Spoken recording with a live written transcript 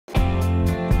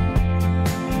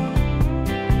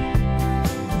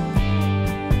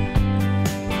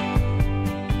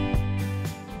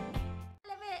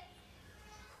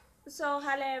So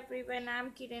hello everyone, I'm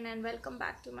Kiran and welcome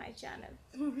back to my channel.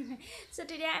 So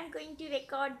today I'm going to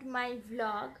record my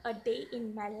vlog, a day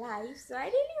in my life. So I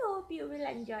really hope you will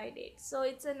enjoy it. So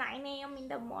it's a 9 a.m. in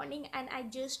the morning and I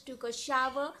just took a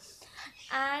shower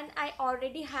and I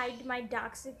already hide my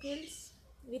dark circles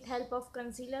with help of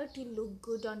concealer to look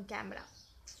good on camera.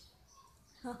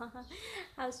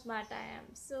 How smart I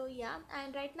am. So yeah,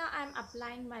 and right now I'm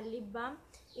applying my lip balm.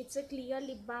 It's a clear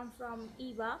lip balm from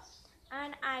Eva,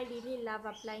 and I really love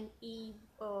applying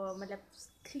matlab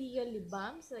clear lip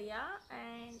balm. So yeah,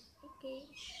 and okay,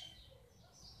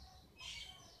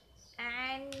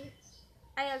 and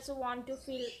I also want to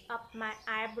fill up my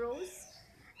eyebrows,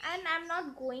 and I'm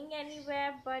not going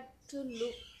anywhere but to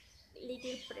look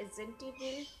little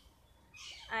presentable.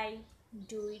 I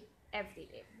do it every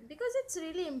day because it's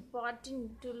really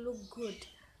important to look good.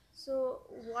 So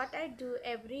what I do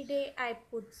every day, I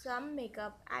put some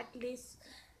makeup, at least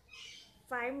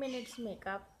 5 minutes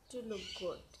makeup to look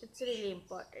good. It's really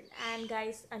important. And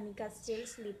guys, Anika's still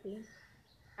sleeping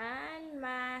and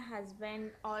my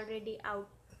husband already out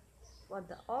for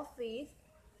the office,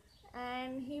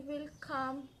 and he will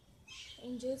come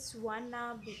in just 1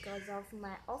 hour because of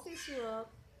my office work.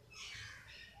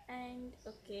 And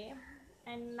okay,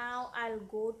 and now I'll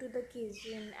go to the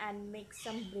kitchen and make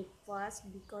some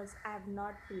breakfast because I have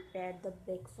not prepared the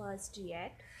breakfast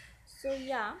yet. So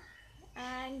yeah,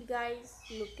 and guys,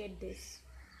 look at this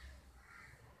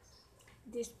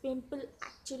pimple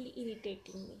actually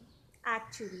irritating me,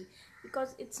 actually,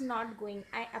 because it's not going.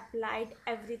 I applied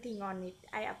everything on it.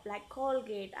 I applied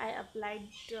Colgate, I applied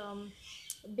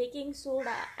baking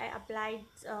soda, I applied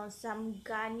some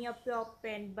Garnier pure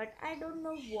pen, but I don't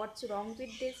know what's wrong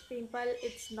with this pimple.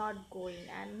 It's not going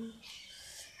and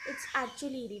it's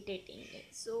actually irritating me.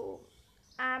 So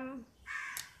I'm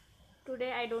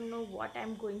today I don't know what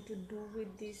I'm going to do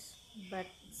with this, but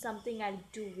something I'll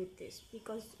do with this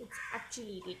because it's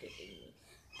actually irritating me.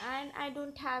 And I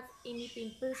don't have any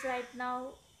pimples right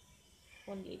now,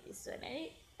 only this one.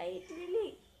 I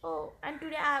really, oh, and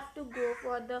today I have to go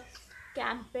for the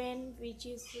campaign which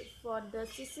is for the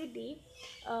CCD.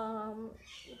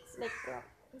 It's like a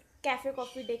cafe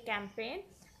coffee day campaign.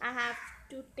 I have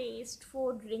to taste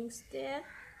 4 drinks there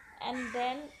and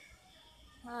then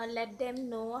let them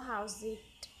know how's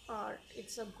it or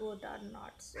it's a good or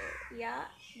not. So yeah,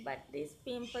 but these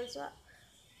pimples are,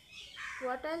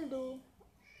 what I'll do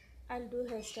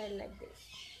hairstyle like this.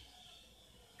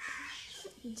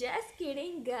 Just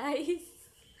kidding, guys.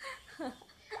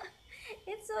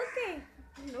 It's okay,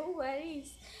 no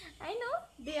worries. I know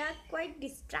they are quite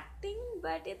distracting,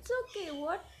 but it's okay.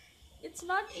 What, it's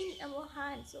not in our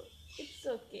hands, so it's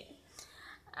okay.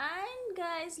 And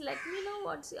guys, let me know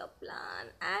what's your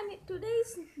plan. And today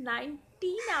is 19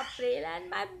 April and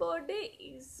my birthday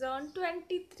is on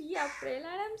 23 April and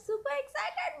I'm super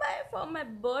excited for my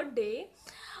birthday.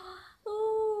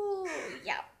 Oh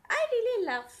yeah, I really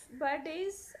love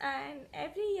birthdays and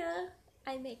every year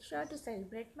I make sure to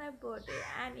celebrate my birthday,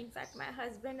 and in fact my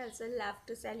husband also love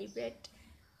to celebrate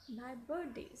my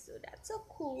birthday, so that's so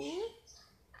cool.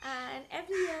 And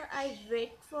every year I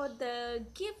wait for the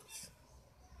gifts.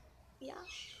 Yeah,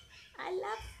 I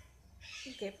love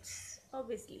gifts,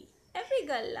 obviously. Every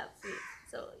girl loves it.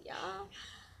 So, yeah.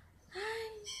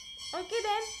 Okay,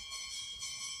 then.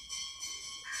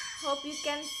 Hope you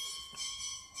can.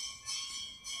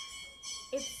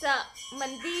 It's a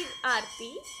Mandir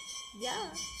Aarti.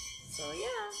 Yeah. So,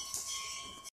 yeah.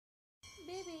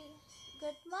 Baby,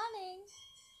 good morning.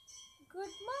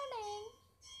 Good morning.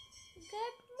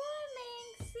 Good morning.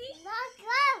 See? Not.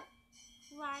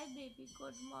 Why, baby?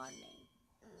 Good morning.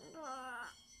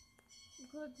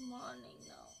 Good morning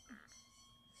now.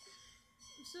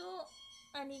 So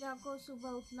Anika को सुबह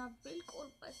उठना बिल्कुल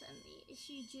पसंद नहीं है.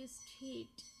 She just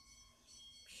hate.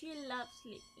 She loves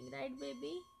sleeping, right,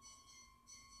 baby.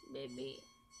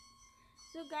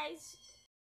 So guys,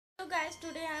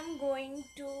 today I'm going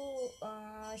to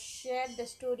share the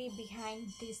story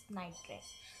behind this night dress.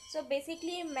 So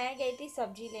basically मैं गई थी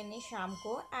सब्जी लेने शाम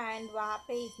को, एंड वहाँ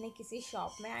पे इसने किसी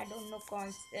शॉप में, आई डोंट नो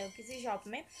किसी शॉप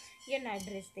में ये नाइट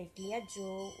ड्रेस देख लिया जो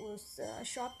उस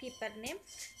शॉपकीपर ने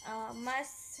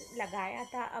मस्त लगाया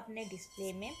था अपने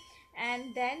डिस्प्ले में.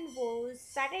 एंड देन वो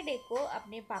सैटरडे को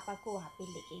अपने पापा को वहाँ पे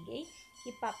लेके गई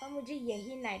कि पापा मुझे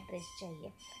यही नाइट ड्रेस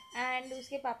चाहिए. एंड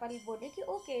उसके पापा ने बोले कि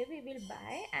okay we will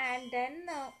buy. And then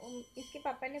इसके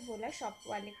पापा ने बोला शॉप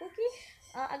वाले को कि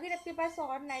अगर आपके पास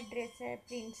और नाइट ड्रेस है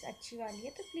प्रिंट्स अच्छी वाली है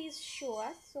तो please show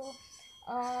us. So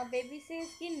baby से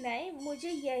इसकी नहीं, मुझे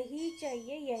यही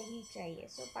चाहिए.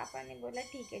 सो पापा ने बोला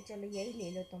ठीक है चलो यही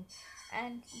ले लो तुम.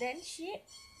 And then she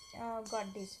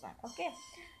got this one. Okay,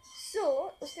 सो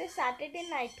उसने सैटरडे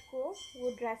नाइट को वो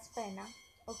ड्रेस पहना.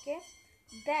 ओके.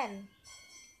 देन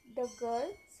द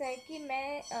गर्ल से कि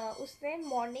उसने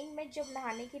मॉर्निंग में जब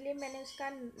नहाने के लिए मैंने उसका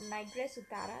नाइट ड्रेस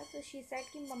उतारा तो शी सेड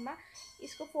कि मम्मा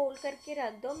इसको फोल्ड करके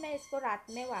रख दो, मैं इसको रात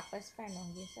में वापस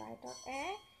पहनूंगी. सो आई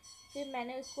थॉट फिर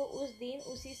मैंने उसको उस दिन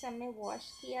उसी समय वॉश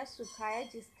किया, सुखाया,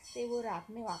 जिससे वो रात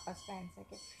में वापस पहन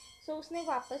सके. सो उसने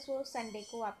वापस वो संडे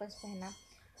को वापस पहना.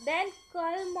 देन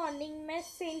कल मॉर्निंग में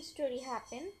सेम स्टोरी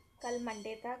हैपन. कल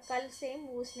मंडे था, कल सेम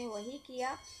उसने वही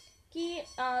किया कि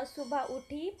सुबह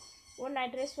उठी, वो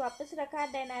नाइट ड्रेस वापस रखा,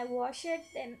 then I wash it,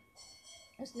 then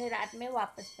उसने रात में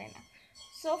वापस पहना.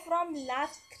 सो फ्रॉम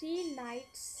लास्ट 3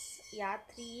 नाइट्स, या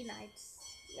 3 नाइट्स,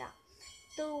 या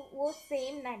तो वो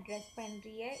सेम नाइट ड्रेस पहन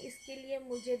रही है. इसके लिए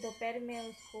मुझे दोपहर में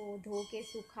उसको धो के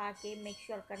सुखा के मेक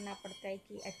श्योर करना पड़ता है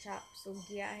कि अच्छा सूख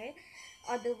गया है,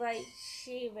 अदरवाइज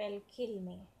शी विल किल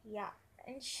मी. या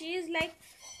एंड शी इज़ लाइक,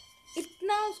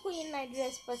 इतना उसको ये नाइट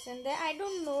ड्रेस पसंद है. आई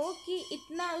डोंट नो कि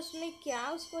इतना उसमें क्या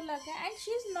उसको लगा. And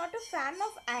she is not a fan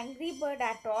of angry bird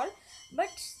at all,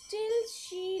 but still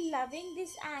she loving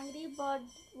this angry bird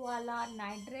वाला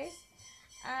night dress.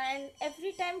 And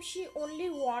every time she only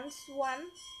wants one,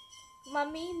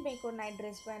 mummy मेरे को night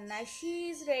dress पहनना है. She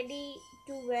is ready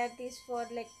to where this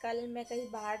for like, कल मैं कहीं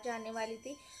बाहर जाने वाली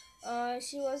थी,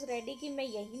 शी वॉज रेडी कि मैं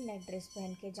यही नाइट ड्रेस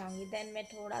पहन के जाऊँगी. देन मैं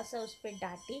थोड़ा सा उस पर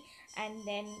डांटी, and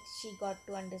then she got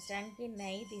to understand कि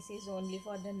नहीं, this is only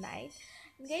for the night.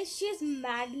 Guys, she is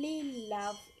madly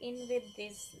love in with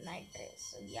this night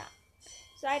dress. या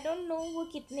सो आई डोंट नो वो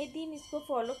कितने दिन इसको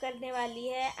फॉलो करने वाली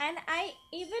है. एंड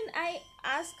आई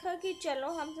आस्क हर कि चलो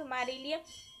हम तुम्हारे लिए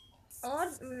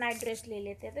और नाइट ड्रेस ले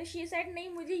लेते हैं. तो शी सेड नहीं,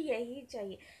 मुझे यही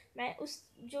चाहिए. मैं उस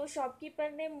जो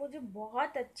शॉपकीपर ने मुझे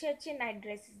बहुत अच्छे अच्छे नाइट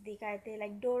ड्रेसेस दिखाए थे,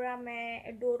 like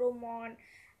डोरोमॉन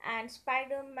and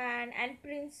Spiderman and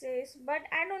princess,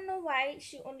 but I don't know why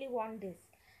she only want this.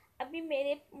 अभी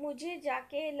मुझे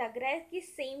जाके लग रहा है कि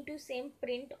सेम टू सेम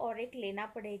प्रिंट और एक लेना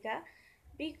पड़ेगा,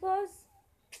 because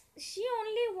she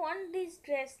only want this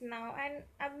dress now. And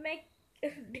अब मैं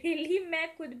डेली मैं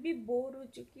खुद भी बोर हो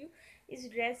चुकी हूँ इस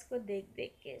ड्रेस को देख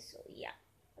देख के. सो या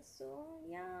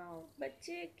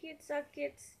बच्चे, किड्स और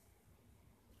किड्स,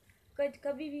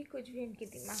 कभी भी कुछ भी उनके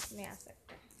दिमाग में आ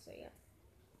सकता है.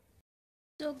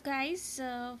 So guys,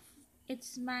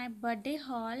 it's my birthday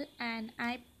haul and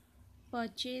I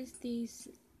purchased this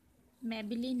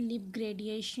Maybelline lip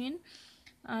gradation.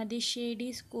 The shade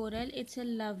is coral. It's a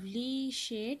lovely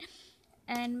shade.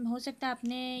 And हो सकता है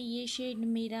आपने ये शेड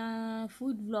मेरा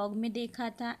फूड व्लॉग में देखा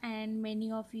था, and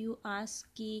many of you ask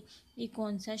कि ये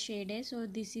कौन सा शेड है. So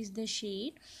this is the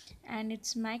shade and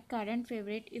it's my current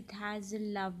favourite. It has a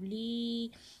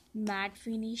lovely matte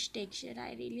finish texture.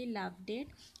 I really loved it.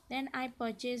 Then I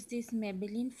purchased this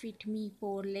Maybelline Fit Me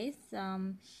Poreless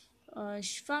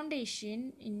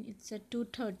foundation. It's a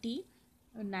 230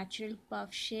 a natural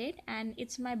puff shade, and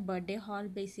it's my birthday haul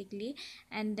basically.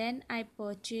 And then I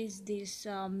purchased this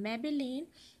Maybelline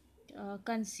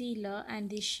concealer, and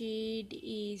the shade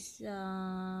is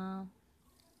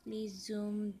please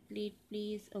zoom,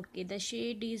 please. Okay, the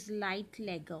shade is light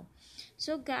Lego.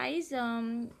 So guys,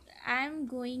 I'm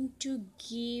going to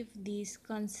give this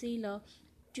concealer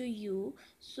to you.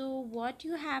 So what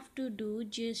you have to do,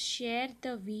 just share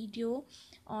the video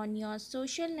on your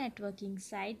social networking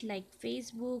site like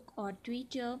Facebook or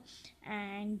Twitter,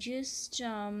 and just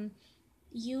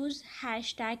use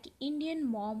hashtag Indian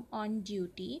mom on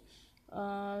duty,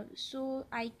 so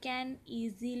I can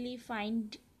easily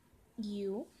find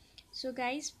you. So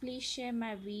guys, please share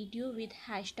my video with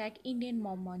hashtag Indian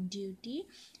mom on duty.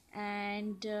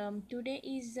 And today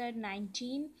is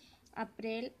 19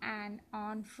 April, and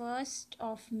on 1st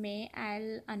of May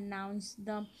I'll announce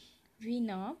the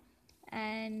winner.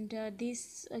 And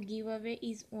this giveaway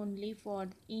is only for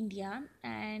India,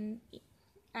 and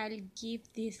I'll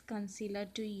give this concealer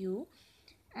to you.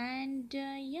 And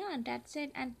yeah, that's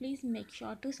it. And please make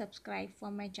sure to subscribe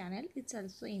for my channel, it's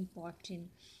also important.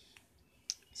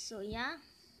 So yeah,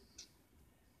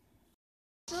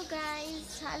 so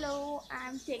guys, hello,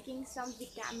 I'm taking some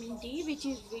vitamin D, which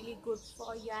is really good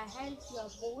for your health, your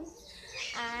bones.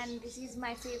 And this is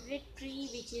my favorite tree,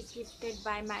 which is gifted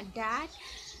by my dad.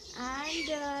 And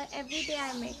every day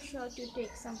I make sure to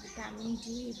take some vitamin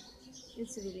D.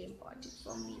 It's really important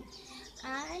for me.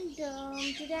 And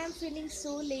today I'm feeling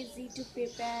so lazy to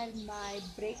prepare my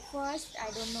breakfast.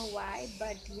 I don't know why,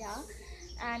 but yeah.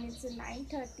 And it's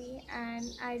 9:30 and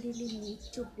I really need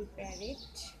to prepare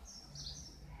it.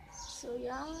 So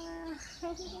yeah,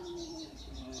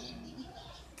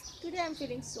 today I'm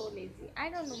feeling so lazy. I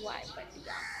don't know why, but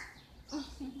yeah.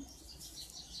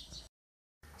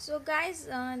 So guys,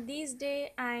 these days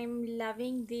I'm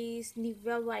loving this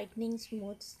Nivea whitening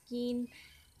smooth skin,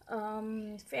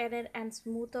 fairer and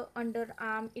smoother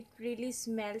underarm. It really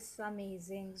smells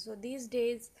amazing. So these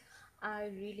days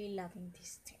I really loving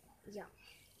this thing. Yeah.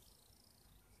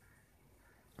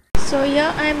 So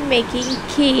here I'm making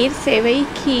kheer, sevai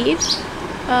kheer,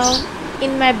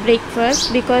 in my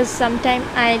breakfast because sometimes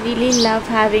I really love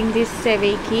having this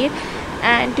sevai kheer.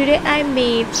 And today I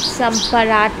made some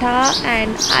paratha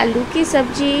and aloo ki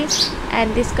sabji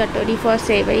and this katori for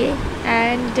sevai.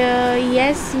 And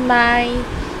yes, my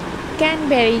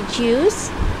cranberry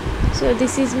juice. So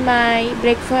this is my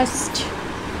breakfast.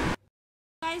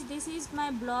 Guys, this is my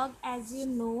blog, as you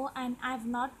know, and I've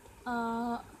not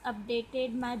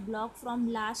updated my blog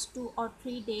from last 2 or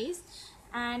 3 days,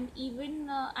 and even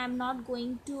I'm not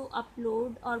going to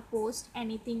upload or post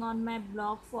anything on my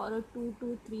blog for 2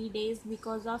 to 3 days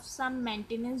because of some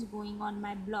maintenance going on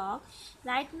my blog.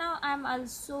 Right now I'm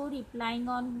also replying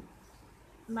on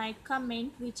my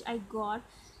comment which I got.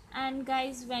 And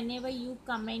guys, whenever you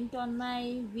comment on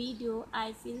my video,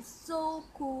 I feel so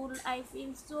cool, I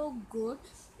feel so good.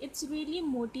 It's really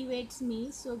motivates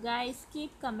me. So guys,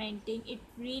 keep commenting, it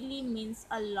really means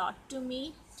a lot to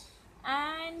me.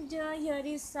 And here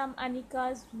is some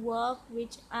Anika's work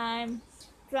which I'm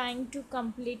trying to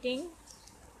completing.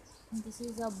 This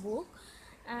is a book,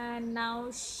 and now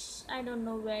I don't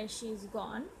know where she's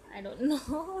gone. I don't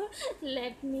know.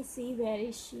 Let me see, where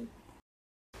is she.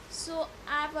 So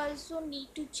I've also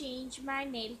need to change my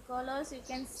nail colors, you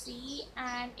can see,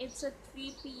 and it's a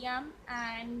 3 p.m.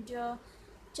 and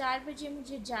 4 बजे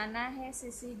मुझे जाना है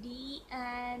CCD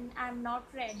and I'm not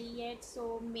ready yet,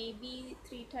 so maybe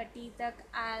 3:30 तक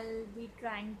I'll be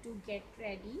trying to get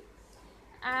ready.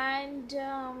 And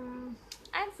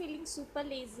I'm feeling super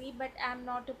lazy, but I'm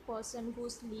not a person who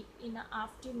sleep in the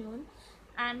afternoon.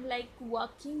 I'm like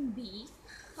working bee.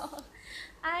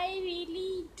 I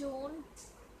really don't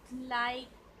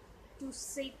like to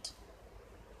sit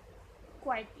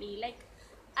quietly. Like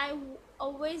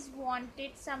always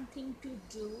wanted something to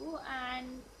do.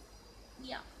 And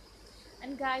yeah,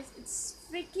 and guys, it's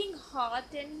freaking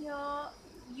hot in here.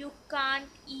 You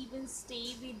can't even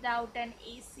stay without an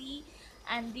AC,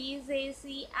 and these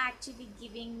AC actually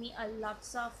giving me a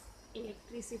lots of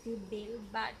electricity bill,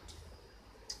 but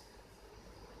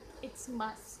it's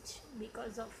must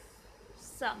because of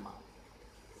summer.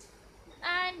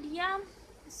 And yeah,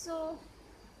 so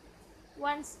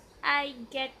once I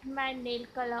get my nail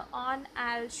color on,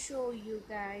 I'll show you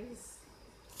guys.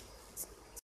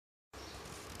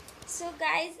 So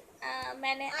guys,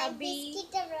 मैंने अभी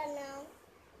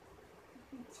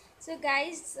so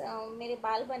guys मेरे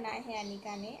बाल बनाए हैं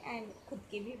अनिका ने and खुद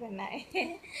के भी बनाए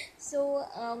हैं. सो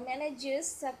मैंने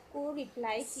जस्ट सबको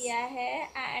रिप्लाई किया है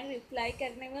एंड रिप्लाई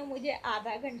करने में मुझे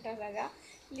आधा घंटा लगा.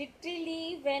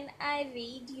 Literally when I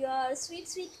read your sweet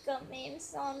sweet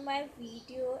comments on my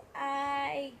video,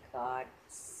 I got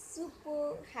super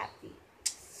happy.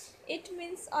 It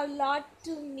means a lot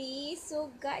to me. So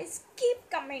guys, keep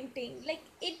commenting, like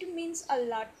it means a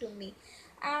lot to me.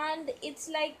 And it's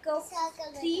like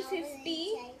 350.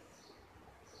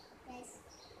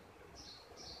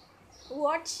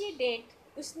 What she did,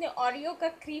 उसने Oreo का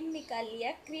cream निकाल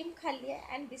लिया, cream खा लिया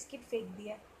and biscuit फेंक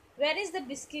दिया. Where is the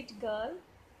biscuit, girl?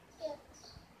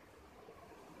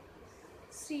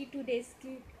 See today's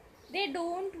kid, they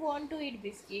don't want to eat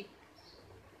biscuit.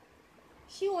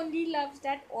 She only loves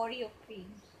that Oreo cream.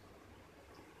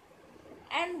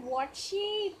 And what she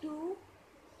do,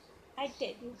 I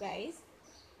tell you guys,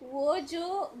 वो जो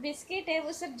biscuit है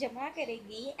वो सब जमा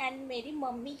करेगी and मेरी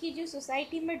मम्मी की जो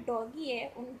सोसाइटी में डॉगी है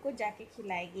उनको जाके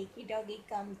खिलाएगी कि doggy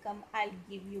come come, I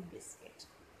give you biscuit.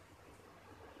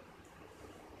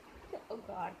 O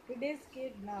God, today's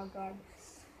kid now God.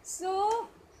 सो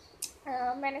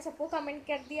मैंने सबको कमेंट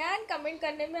कर दिया एंड कमेंट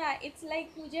करने में इट्स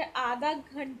लाइक मुझे आधा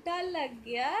घंटा लग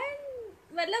गया.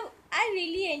 मतलब I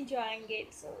really enjoying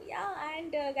it. So yeah,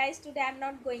 and guys, today I'm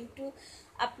not going to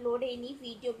upload any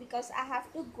video because I have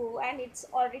to go and it's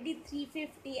already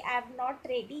 3:50. I'm not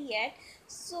ready yet,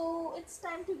 so it's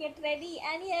time to get ready.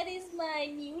 And here is my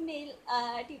new nail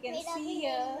art, you can see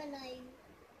here.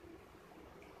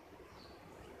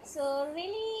 So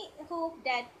really hope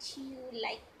that you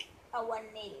like our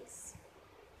nails,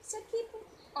 so keep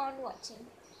on watching.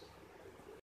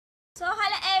 So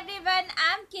hello everyone,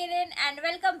 I'm Kiran and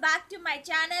welcome back to my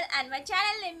channel, and my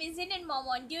channel name is Indian Mom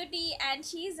on Duty and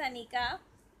she's Anika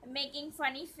making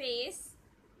funny face.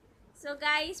 So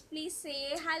guys, please say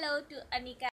hello to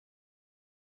Anika.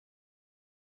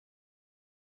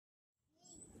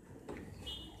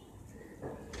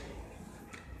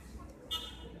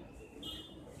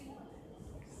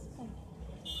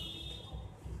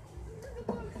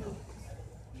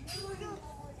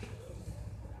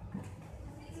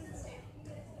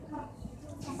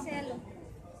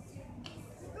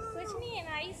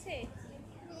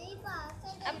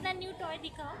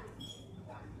 दिखाओ.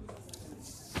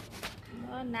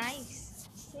 Oh, nice.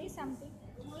 Say something.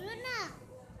 बोलो ना.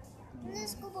 तुमने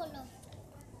इसको बोलो.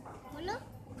 बोलो.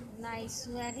 Nice,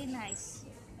 very nice.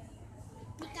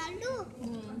 निकाल दूँ.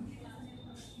 Hmm.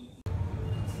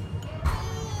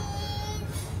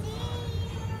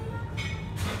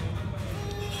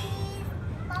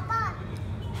 पापा.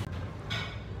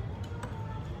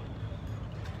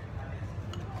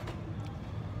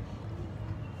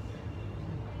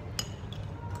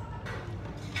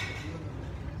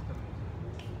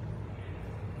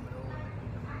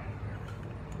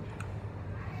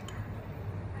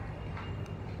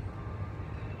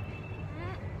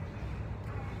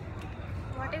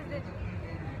 What is it?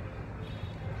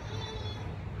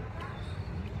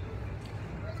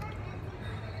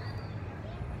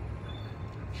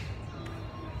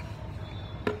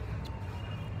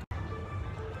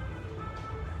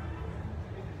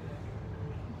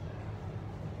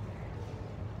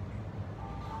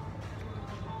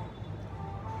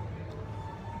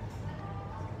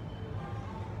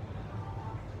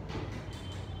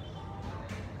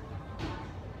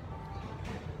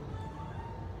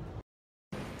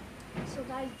 So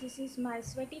guys, this is my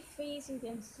sweaty face, you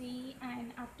can see,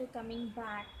 and after coming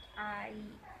back I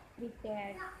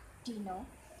prepared dinner,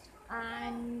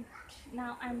 and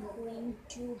now I'm going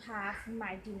to have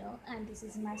my dinner, and this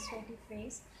is my sweaty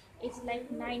face. It's like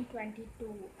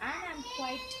 9:22 and I'm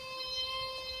quite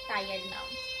tired now.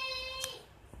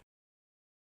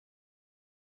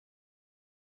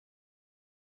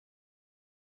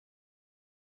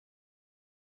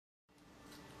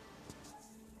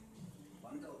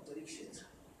 One का उत्तरी क्षेत्र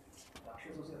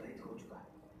राक्षसों से रहित हो चुका है,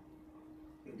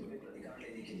 किंतु वे प्रतिकार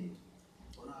लेने के लिए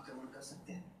पुनः आक्रमण कर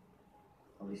सकते हैं,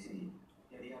 और इसीलिए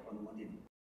यदि आप अनुमति दें,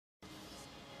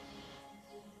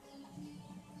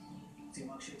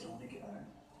 सीमा क्षेत्र होने के कारण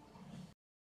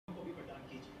को भी प्रदान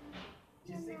कीजिए,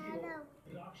 जिससे कि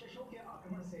वो राक्षसों के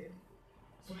आक्रमण से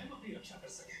स्वयं अपनी रक्षा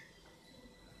कर सके.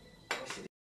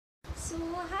 So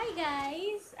hi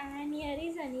guys, and here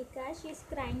is Anika. She's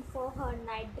crying for her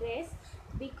night dress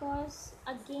because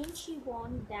again she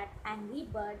won that angry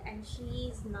bird and she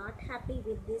is not happy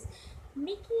with this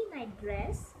Mickey night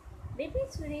dress. Baby,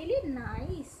 it's really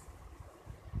nice.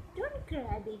 Don't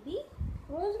cry baby.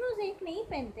 रोज रोज एक नहीं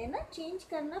पहनते ना, change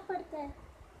करना पड़ता है.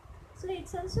 So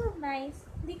it's also nice.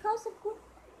 दिखाओ सबको,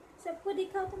 सबको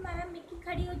दिखाओ. तुम्हारा मिक्की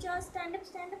खड़ी हो जाओ. Stand up,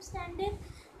 stand up, stand up,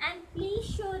 and please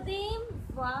show them.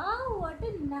 Wow, what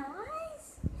a nice,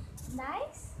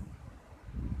 nice,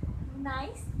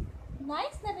 nice,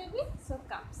 nice, na baby. So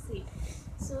come sit.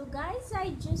 So guys,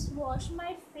 I just wash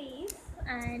my face,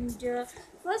 and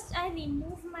first I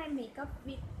remove my makeup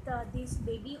with this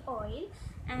baby oil,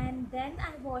 and then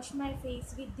I wash my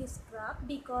face with this scrub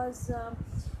because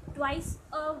twice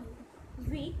a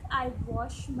week I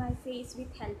wash my face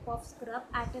with help of scrub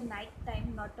at a night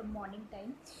time, not a morning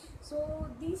time. So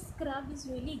this scrub is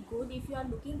really good. If you are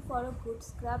looking for a good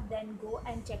scrub, then go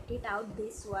and check it out.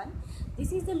 This one,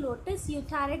 this is the Lotus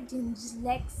Eutharic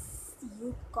Gingilex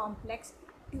Youth Complex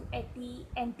 280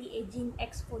 anti-aging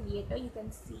exfoliator, you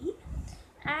can see.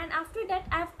 And after that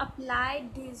I've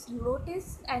applied this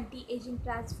Lotus anti-aging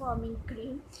transforming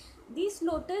cream. This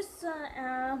Lotus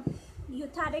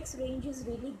Eutharics range is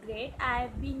really great.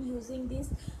 I've been using this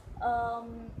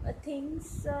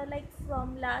things like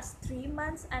from last 3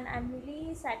 months, and I'm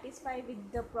really satisfied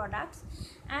with the products.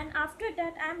 And after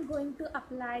that I'm going to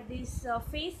apply this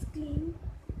face clean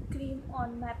cream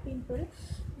on my pimple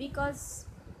because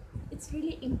it's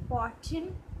really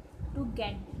important to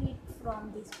get rid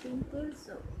from this pimple.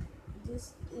 So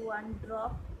just one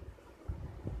drop.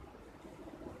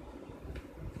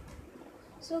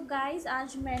 So guys,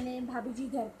 आज मैंने भाभी जी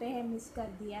घर पे है miss कर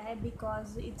दिया है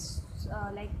because it's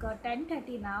like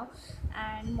 10:30 now,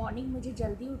 and morning मुझे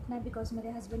जल्दी उठना है बिकॉज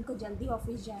मेरे हस्बैंड को जल्दी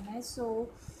ऑफिस जाना है. सो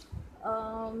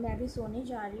मैं भी सोने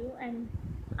जा रही हूँ.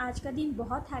 एंड आज का दिन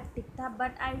बहुत हैक्टिक था,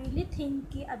 बट आई रियली थिंक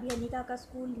कि अभी अनिका का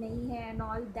स्कूल नहीं है and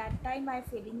all that time I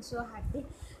feeling so hectic.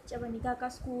 जब अनिका का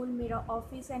स्कूल, मेरा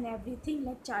ऑफिस एंड एवरीथिंग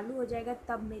लाइक चालू हो जाएगा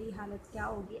तब मेरी हालत क्या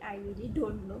होगी, I really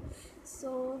don't know.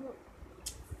 So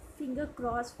finger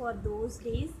crossed for those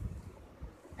days.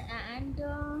 And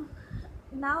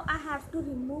now I have to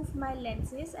remove my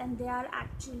lenses, and they are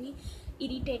actually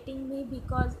irritating me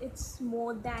because it's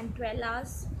more than 12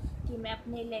 hours कि मैं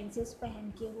अपने lenses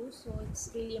पहन के हूँ. So it's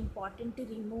really important to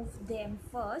remove them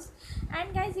first.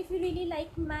 And guys, if you really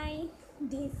like my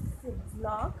this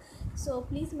vlog, so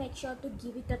please make sure to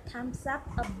give it a thumbs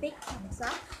up, a big thumbs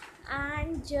up,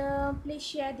 And please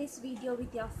share this video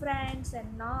with your friends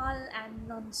and all,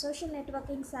 and on social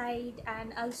networking site,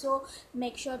 and also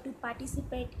make sure to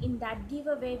participate in that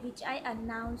giveaway which I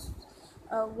announced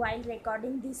while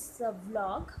recording this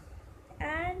vlog.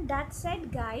 And that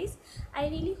said guys, I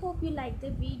really hope you like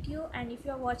the video, and if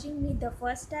you're watching me the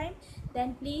first time,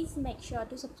 then please make sure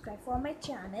to subscribe for my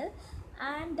channel.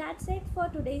 And that's it for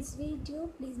today's video.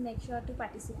 Please make sure to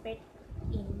participate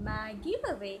in my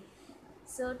giveaway.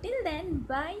 So till then,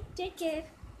 bye, take care.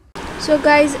 So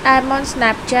guys, I'm on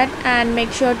Snapchat, and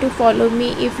make sure to follow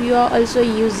me if you are also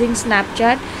using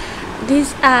Snapchat.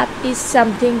 This app is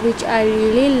something which I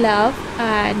really love,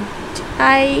 and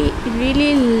I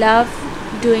really love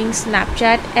doing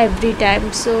Snapchat every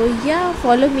time. So yeah,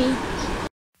 follow me.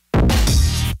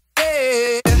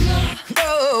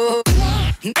 No,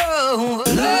 no,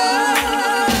 no.